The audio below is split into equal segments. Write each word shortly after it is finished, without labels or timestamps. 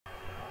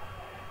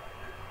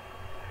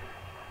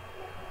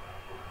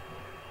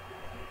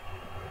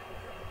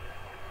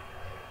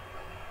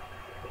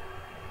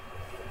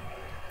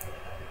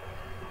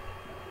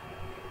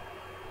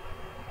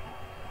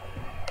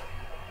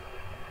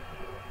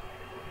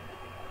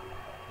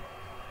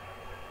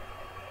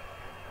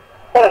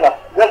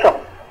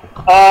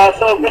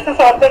So business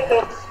object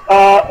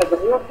is the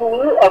new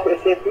tool of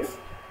SAP.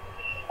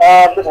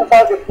 Business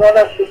object is known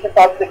as business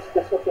objects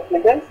business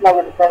intelligence. Now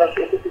it is known as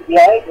SAP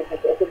BI, which is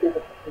SAP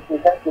business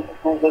intelligence, which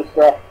includes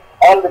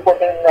all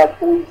reporting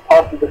tools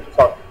of the business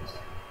objects.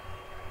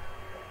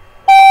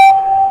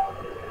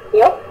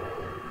 Yeah?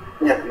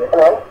 Yeah.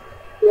 Hello?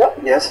 Yeah?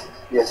 Yes.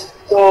 Yes.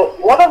 So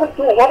what is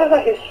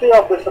the history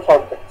of business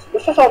objects?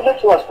 Business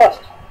objects was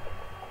first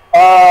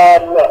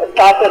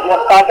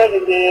started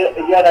in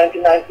the year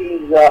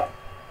 1990s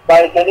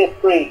by Dennis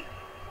Free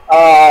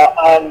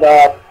and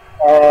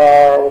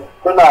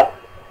Bernard,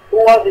 who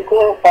was the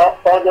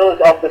co-founders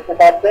of Business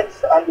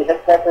Objects, and the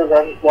headquarters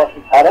was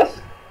in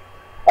Paris.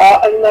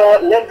 In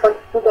late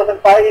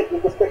 2005, the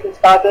discussion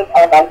started,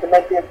 and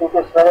ultimately in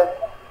 2007,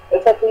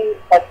 SAP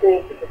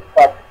purchased Business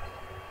Objects.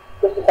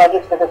 Business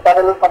Objects was a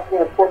standalone company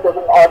with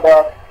 4,000 odd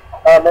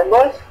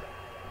members.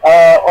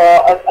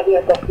 At the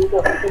end of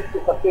 2006, we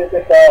purchased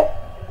the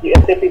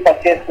SAP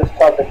purchased this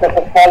project. That's a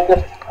small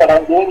list that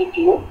I'm giving it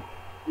to you.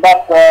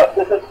 But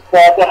this is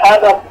the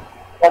hand of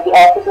the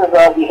offices of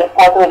the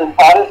headquarters in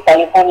Paris,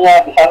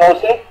 California, the San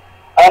Jose,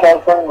 and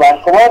also in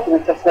Vancouver,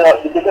 which is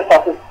the biggest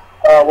office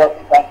was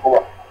in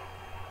Vancouver.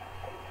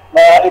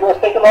 It was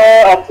taken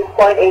over at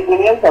 6.8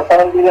 billion or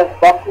 7 billion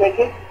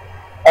approximately,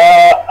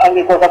 and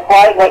it was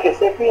acquired by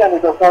SAP, and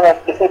it was known as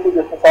SAP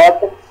Business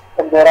Objects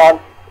from there on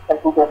from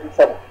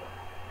 2007.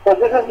 So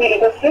this is the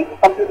industry,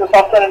 computer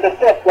software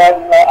industry,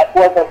 acquired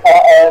by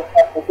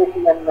SAP in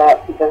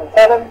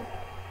 2007.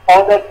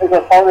 It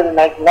was founded in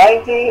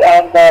 1990,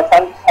 and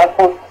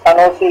San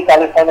Jose,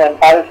 California, and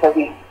Paris were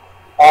the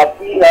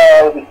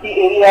key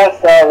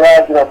areas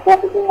where we were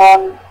focusing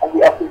on, and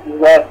the offices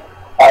were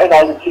in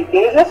all the three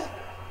cases.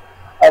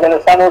 There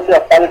was San Jose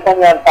of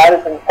California and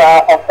Paris of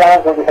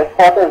France were the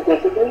headquarters,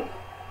 basically.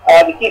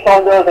 The key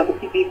founders of the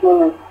key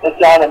people,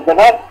 John and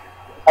Bernard.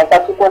 And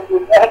subsequently,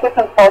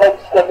 different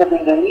products that have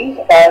been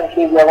released.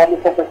 Currently, we are only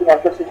focusing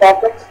on business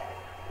objects,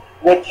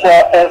 which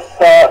is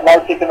now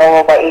taken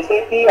over by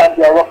SAP, and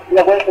we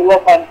are going to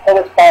work on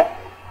service pack,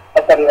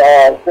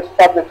 business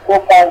objects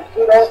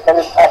 4.0,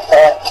 service pack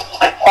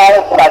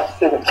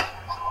 5.7.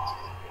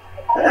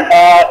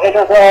 It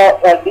was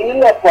a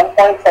deal of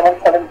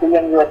 $1.77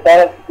 billion in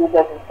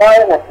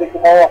 2005, was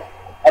taken over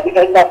at the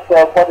end of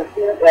quarter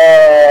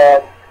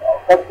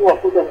two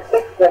of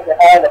 2006, when they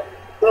had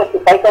close to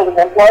 5,000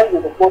 employees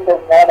with a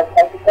 4,000 of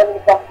 97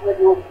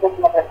 approximately, was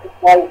taken over 6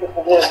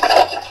 employees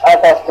as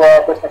of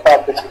business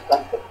objects is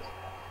concerned.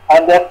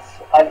 And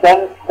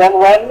then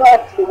when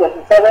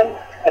 2007,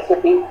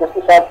 SAP took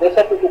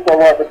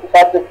over business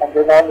objects, and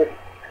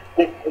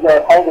they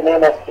found the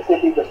name as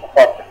SAP Business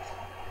Objects.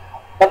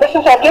 The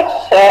business objects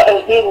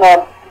has been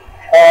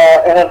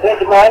in a great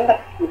demand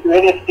with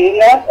various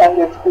areas, and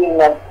it's been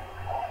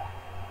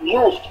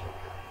used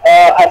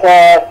as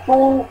a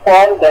tool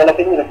for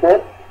developing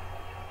reports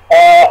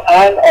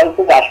and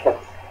also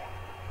dashboards.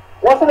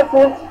 Most of the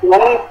tools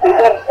only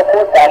either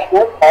support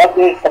dashboards or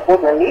they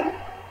support only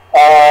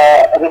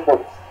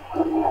reports.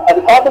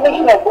 The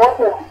combination of both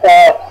is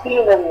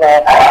seen in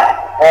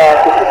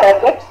business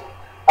objects,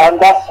 and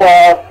thus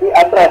we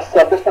address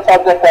business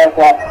object as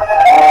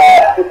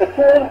it's a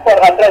tool for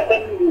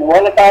addressing the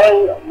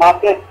volatile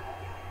market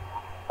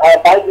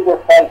by the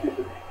volatile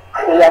people.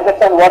 So you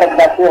understand what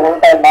exactly a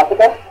volatile market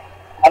is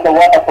and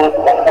what a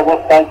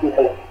volatile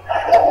people is.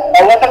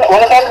 A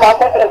volatile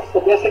market is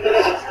basically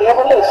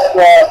unstable. It's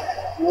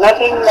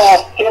nothing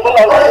stable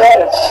out there.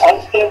 It's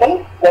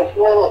unstable. There's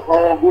no,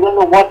 we don't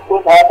know what's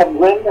going to happen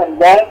when and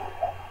where.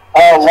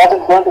 What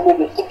is going to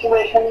be the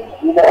situation?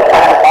 We don't know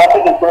how the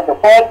market is going to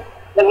fall.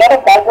 There's a lot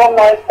of background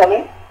noise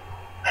coming.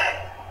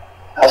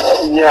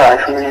 Yeah,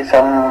 actually,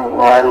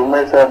 my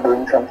roommates are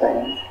doing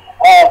something.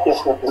 Okay.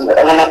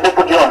 Let me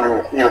put you on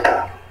mute.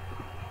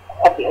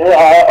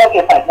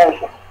 Okay, fine, no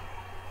issue.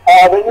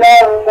 When you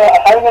are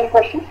having any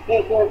questions,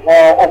 please open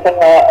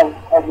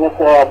with.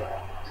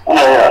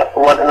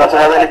 What? Does you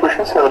have any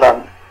questions?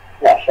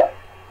 Yeah, sure.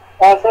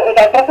 So it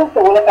addresses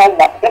the volatile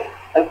market.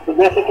 It's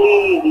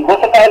basically the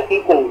versatile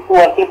people who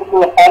are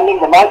capable of handling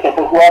the market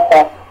is what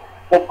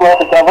the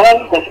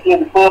govern, basically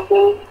the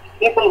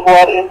people who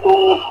are into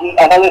the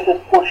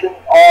analysis portion,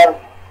 or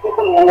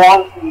people who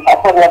want the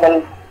upper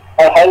level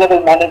or high level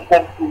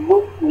management to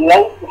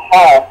love to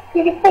have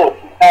the reports,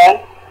 and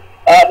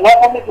not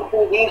only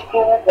to these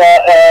two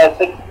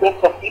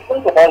segments of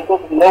people, but also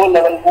to the lower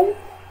level who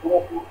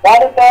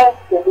monitor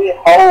the way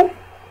how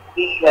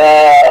the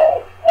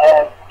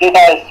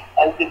data is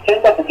and the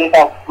trend of the data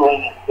is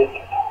going in,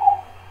 basically.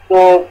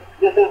 So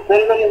this is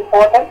very, very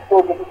important.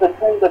 So this is a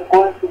tool that's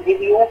going to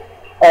give you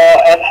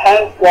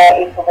enhanced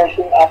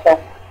information as of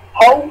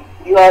how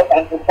your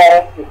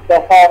enterprise is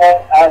performing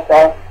as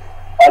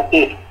of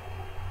date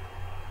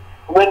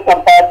when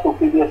compared to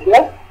previous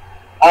years.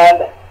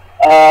 And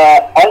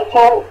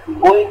also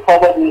going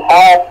forward, we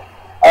have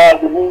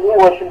the new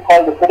version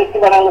called the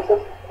predictive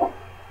analysis,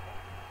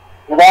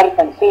 where you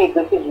can say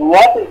this is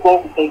what is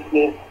going to take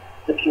place in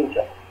the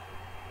future.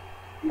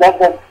 That's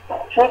the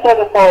future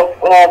the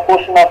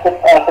portion of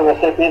it as a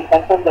SAP is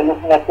concerned, they're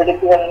looking at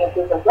predictive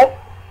analytics as well.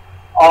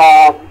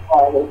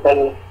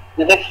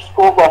 The next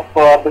scope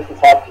of business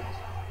objects.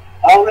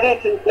 Already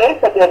it's in place,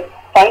 but they're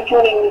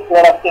fine-tuning a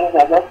lot of things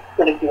as a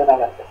predictive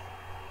analysis.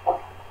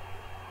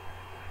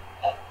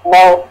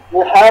 Now,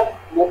 you have,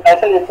 I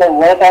said it's a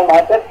volatile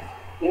market,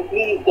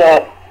 increased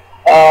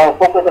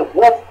focus of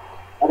growth,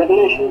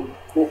 regulation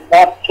is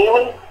not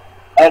stable,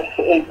 as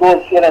it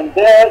goes here and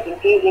there,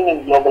 increasing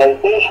in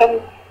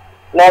globalization,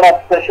 lot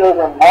of pressures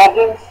on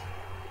margins,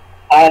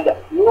 and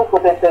new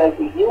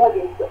potentiality, new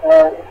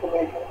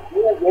information,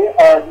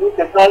 new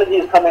technology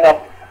is coming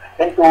up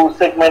into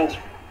segments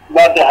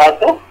that they have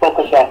to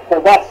focus on. So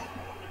thus,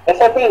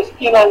 SAP is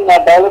keen on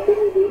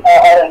developing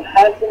or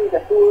enhancing the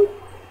tools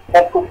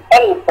that could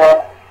help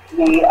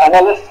the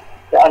analysts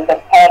to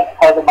understand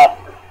how the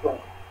market is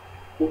going.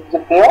 Is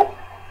it clear?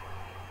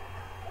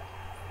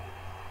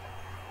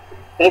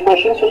 Any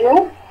questions for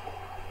you?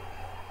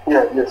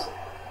 Yeah, yes.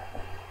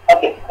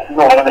 Okay.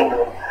 No,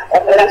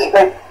 it's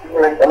like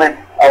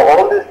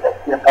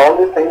all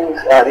these things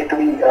need to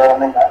be, need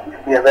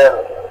to be aware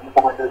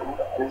before we do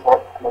this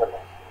work.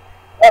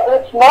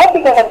 It's not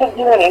because I'm just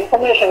giving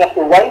information as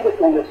to why the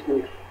tool is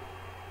used.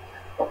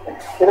 Okay.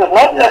 It is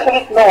not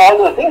necessary to know all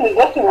those things, it's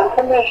just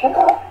information.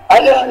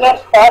 I just not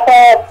start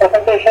a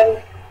presentation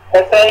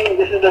by saying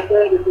this is the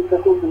tool, this is the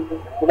tool, this is the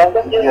tool. I'm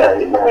just giving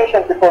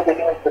information before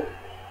getting into it.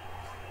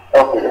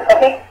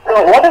 Okay.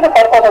 So what is the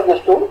purpose of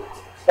this tool?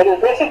 It is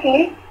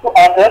basically to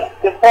address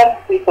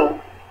different people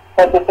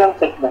for different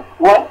segments.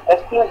 One,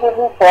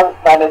 exclusively for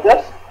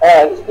managers,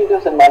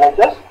 executives and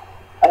managers.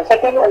 And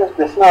second one is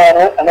business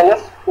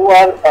analysts who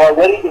are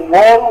very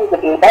involved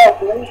with the data,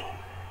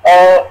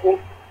 who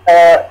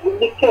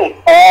indicate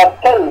or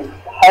tell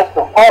as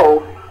to how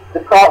the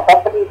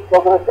company is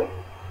progressing.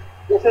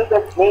 This is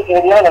the main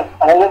area of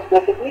analysts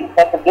basically,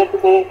 that's the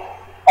day-to-day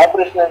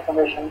operational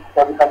information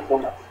for the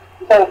consumers.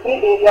 These are the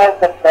three areas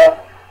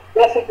that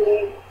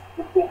basically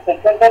it's been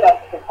segmented as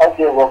to how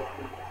they work.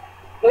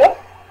 Clear?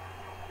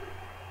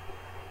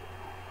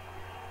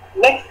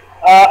 Next,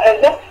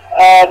 and just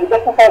the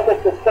business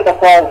object is spread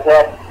across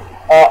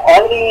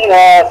all the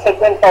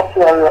segments of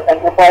your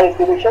enterprise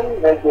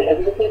division, where the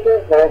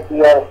executives, where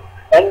the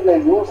end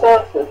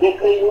users, the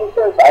gateway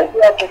users, IT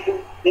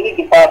operations, any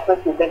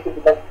department you take into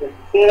consideration,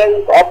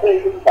 sales,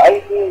 operations,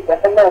 IT,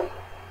 customers,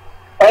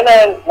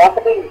 finance,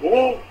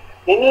 marketing,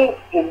 any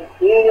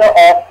area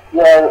of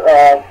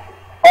your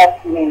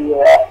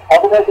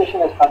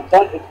organization is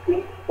concerned, it's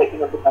being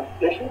taken into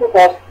consideration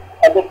because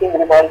everything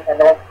revolves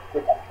around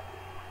data.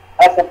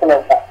 As simple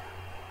as that.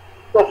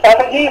 So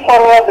strategy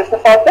for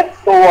business objects.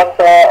 So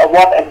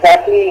what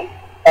exactly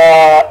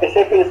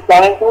SAP is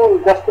planning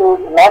to, just to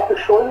not to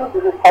show you,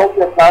 this is how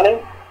they are planning.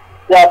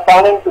 They are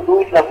planning to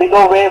do it in a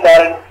bigger way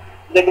wherein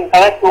they can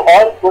connect to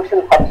all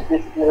social hubs,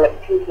 basically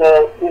like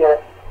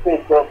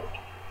Facebook,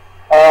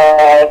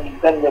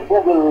 then the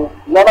Google,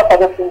 a lot of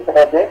other things that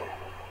are there.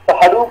 So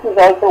Hadoop is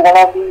also one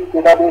of the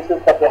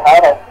databases that they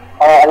have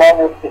along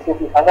with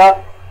SAP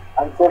HANA,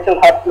 and social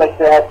hubs like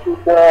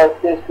Twitter,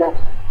 Facebook,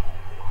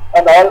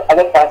 and all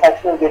other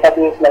transactional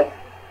database like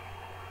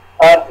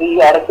R3,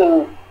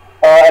 Oracle,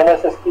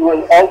 MS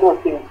SQL, all those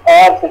things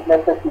are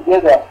segmented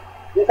together.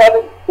 These are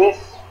the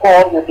base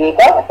for your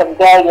data. From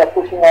there, you are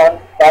pushing on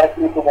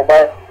directly to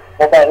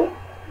mobile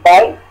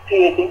by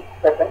creating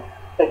certain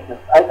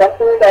segments. I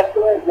consider it as to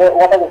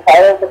what are the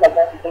fires that are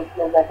going to take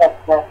place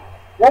of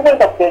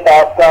movement of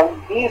data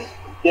from these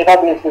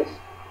databases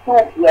to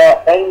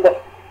your end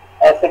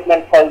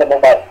segment called the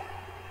mobile.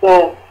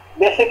 So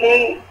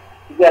basically,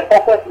 their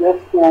focus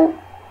is to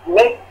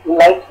make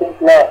life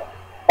simpler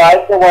by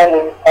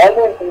providing all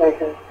the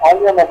information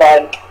on your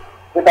mobile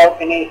without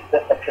any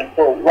disruption.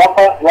 So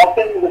walk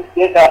in with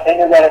data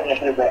anywhere and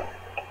everywhere.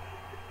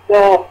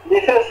 So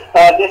this is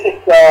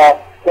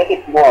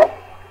basic more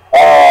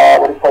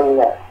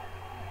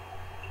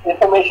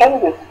information.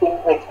 This is being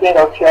explained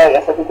out here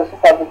as a business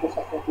object is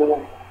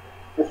including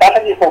the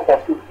strategy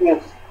focus, which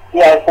is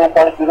AI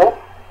 4.0.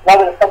 Now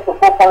when it comes to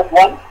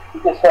 4.1,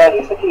 which is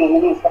recently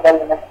released in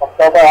the month of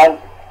October, and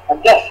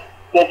I'm just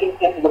getting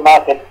into the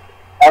market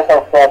as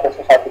of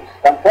business objects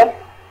is concerned.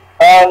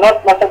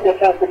 Not much of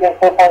difference between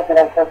 4.0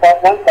 and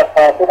 4.1, but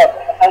bit of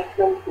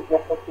enhancements with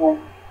respect to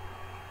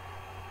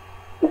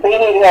the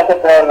main areas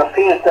that are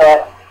faced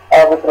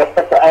with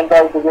respect to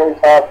Android users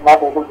are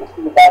not able to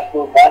see the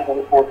dashboards and the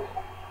reports.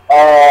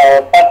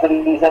 That's the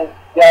reason.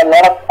 There are a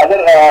lot of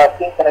other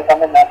things that are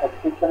coming as a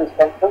feature is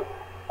concerned,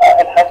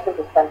 enhancement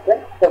is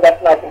concerned, so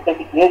that I can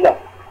take it later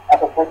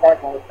as a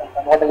 4.1 is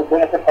concerned. What are the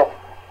benefits of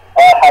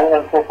having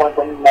a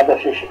 4.1 in another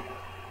session?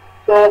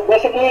 So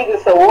basically,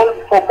 this whole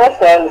focus,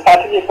 the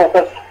strategy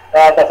focus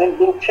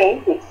doesn't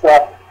change. It's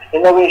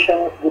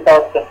innovation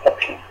without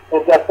disruption.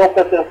 So their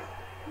focus is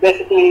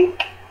basically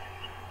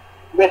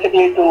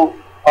to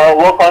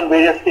work on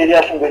various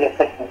areas and various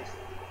segments.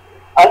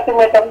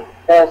 Ultimatum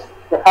is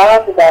to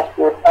have the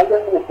dashboard and the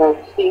report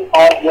seen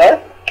on your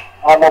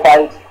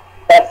mobiles.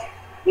 That's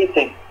the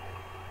thing.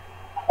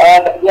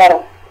 And we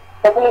are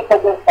totally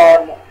focused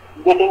on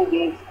getting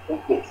these in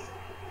place.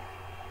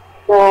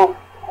 So,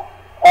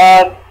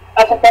 as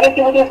a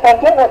connectivity is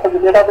concerned, as the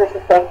database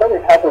is concerned,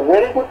 it has a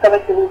very good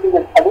connectivity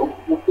with Hadoop,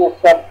 which is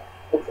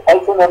it's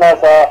also known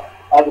as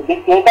the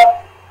big data.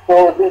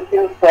 So this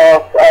gives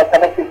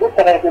good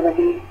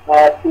connectivity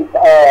to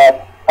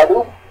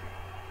Hadoop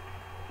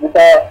with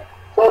a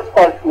source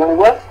called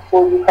Universe.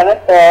 So you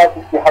connect the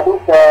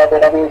Hadoop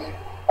database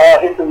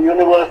into the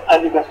Universe,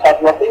 and you can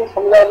start working.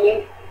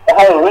 Similarly, they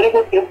have a very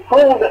good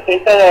improved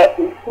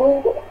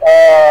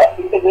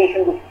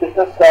integration with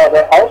Business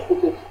Warehouse,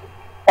 which is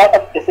part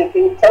of SAP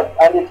itself,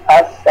 and it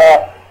has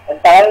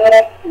entire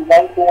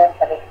one-to-one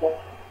connection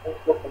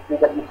with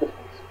BW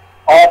systems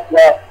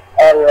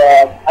or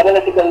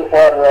analytical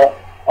or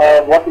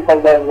what we call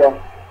the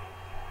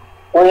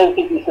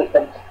OLTP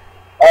systems.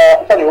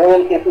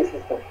 OLTP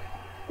systems.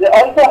 They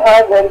also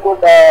have very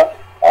good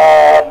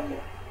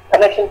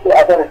connection to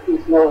other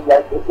TCOs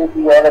like SAP,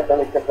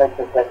 Oracle, etc.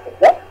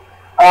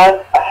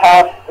 And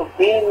have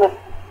been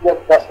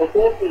with the SAP.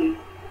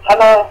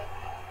 HANA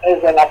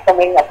is an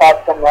upcoming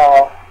apart from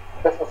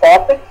Business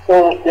Objects, so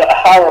they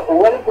have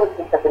a very good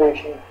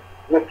integration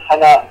with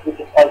HANA, which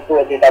is also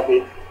a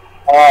database,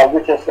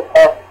 which is an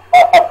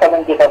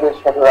upcoming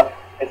database for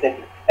SAP.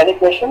 Any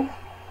questions?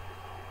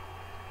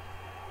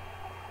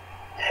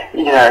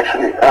 Yeah,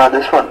 actually,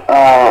 this one,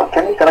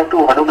 can we connect to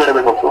Hadoop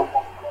database also?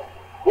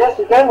 Yes,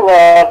 you can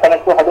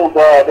connect to Hadoop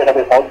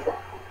database also.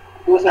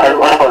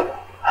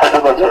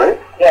 Hadoop also, right?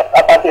 Yeah,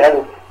 Apache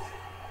Hadoop.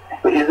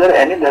 So is there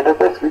any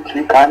database which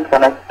we can't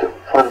connect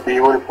for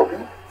BO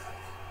reporting?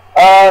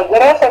 There are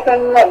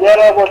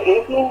about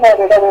 18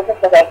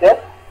 databases that are there.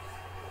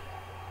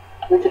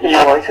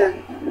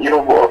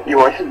 Your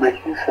voice is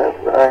breaking, sir,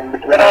 in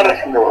between I'm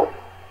missing the word.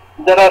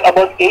 There are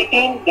about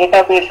 18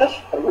 databases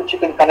which you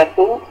can connect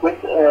to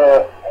with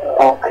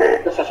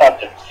business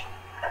objects.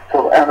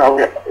 So,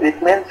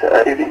 it means,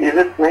 is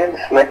it means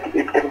like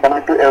it can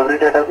connect to every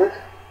database?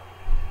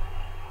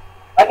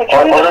 I can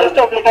show you the list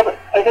of databases.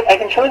 I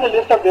can show you the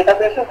list of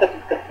databases that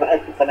you can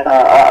connect.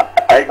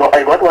 I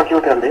got what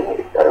you're telling.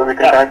 We can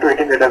connect to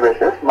 18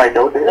 databases. My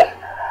doubt is,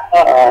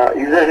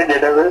 is there any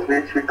database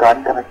which we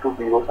can't connect to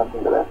BO or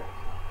something like that?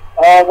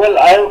 Well,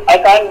 I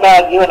can't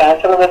give an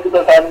answer on that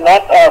because I'm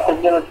not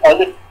familiar with all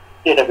the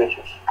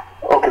databases.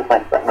 Okay,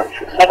 fine, no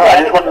issues.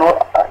 I just want to know.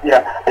 I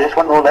just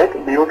want to know like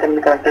BO can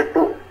be connected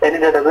to any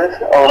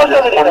database or most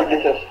of the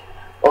databases.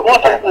 Okay,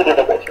 most of the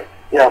databases.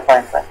 Yeah,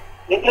 fine.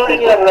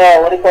 Including your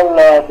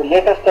the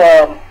latest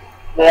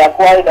they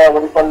acquired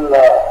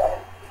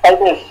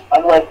Sybase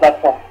Unwise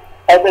platform.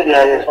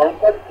 Sybase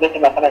also they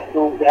can connect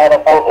to. They have a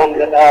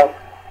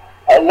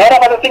lot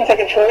of other things I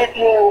can show it to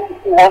you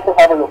if you want to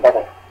have a look at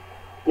it.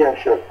 Yeah,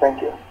 sure.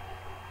 Thank you.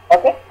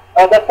 Okay,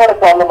 that's not a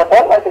problem at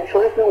all. I can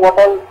show you what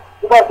all,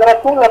 because there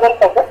are two levels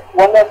of it.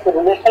 One is the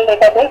relational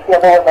database, the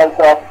other one is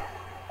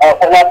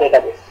OLAP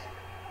database.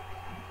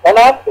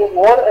 OLAP is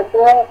more into,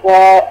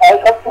 I'll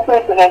come to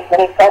it when it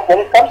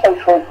comes, I'll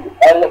show it to you.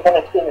 I'll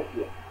explain it to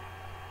you.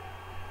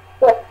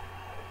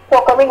 So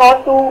coming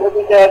on to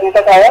the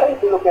BeginITcareer,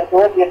 if you look into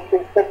it, we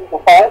expect the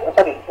files of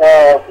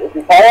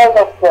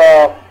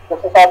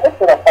business objects.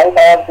 There are 5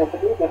 tiers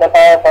basically: data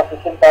tier,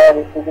 processing tier,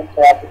 receiving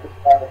tier, application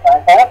tier, and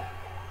design tier.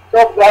 So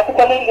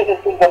graphically it is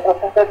being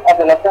represented on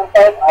the left hand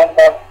side, and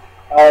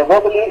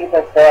verbally it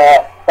is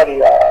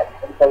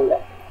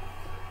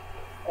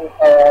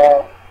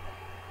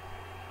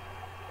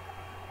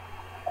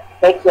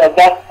it's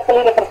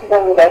graphically represented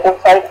on the right hand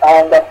side,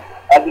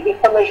 and the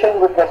information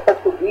with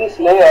respect to these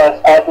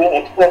layers are being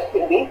expressed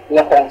in the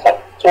left hand side.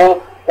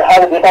 So you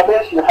have a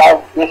database, you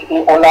have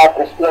basically OLAP,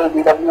 SQL,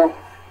 BW,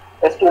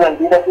 SQL and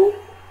BW,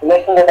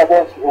 relational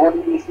database,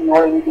 ODBC,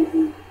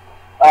 OLEDB,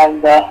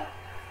 and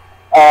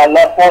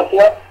lot more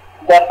here.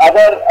 Then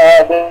other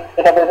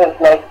databases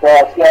like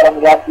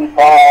CRM, ERP,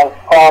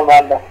 COM,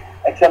 and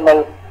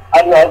XML,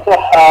 and you also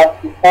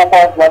have the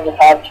 4.1, you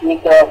have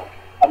Twitter,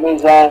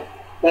 Amazon,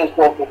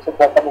 Facebook,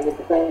 etc. coming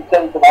into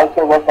picture. You can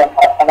also work on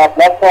HANA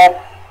platform,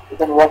 you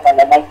can work on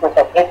the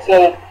Microsoft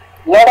Excel.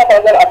 A lot of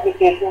other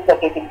applications are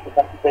taken into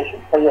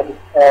consideration for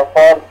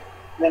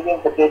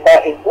bringing the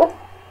data into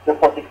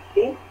reporting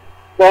scheme.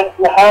 Then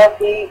you have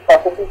the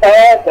processing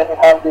tier, then you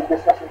have the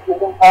business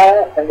intelligence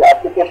tier, then the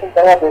application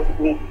tier,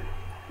 basically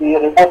the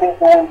reporting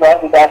tools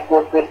and the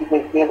dashboard, basically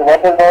the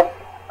water node,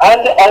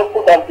 and the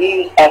output of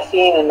these are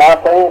seen in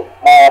Apple,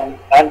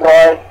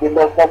 Android,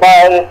 Windows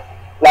Mobile,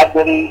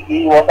 BlackBerry,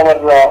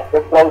 whatever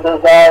web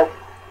browsers are,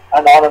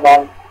 and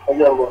on a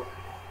year ago.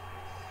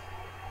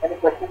 Any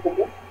questions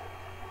again?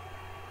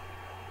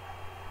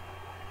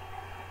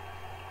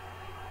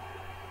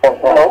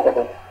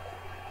 Hello?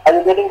 Are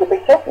you getting the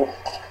picture?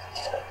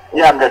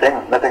 Yeah, I'm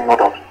getting nothing, no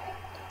doubt.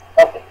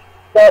 Okay.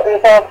 So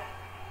it's an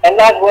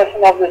enlarged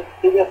version of the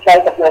previous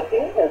slide that you are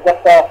seeing. It's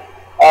just a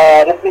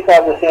replica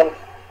of the same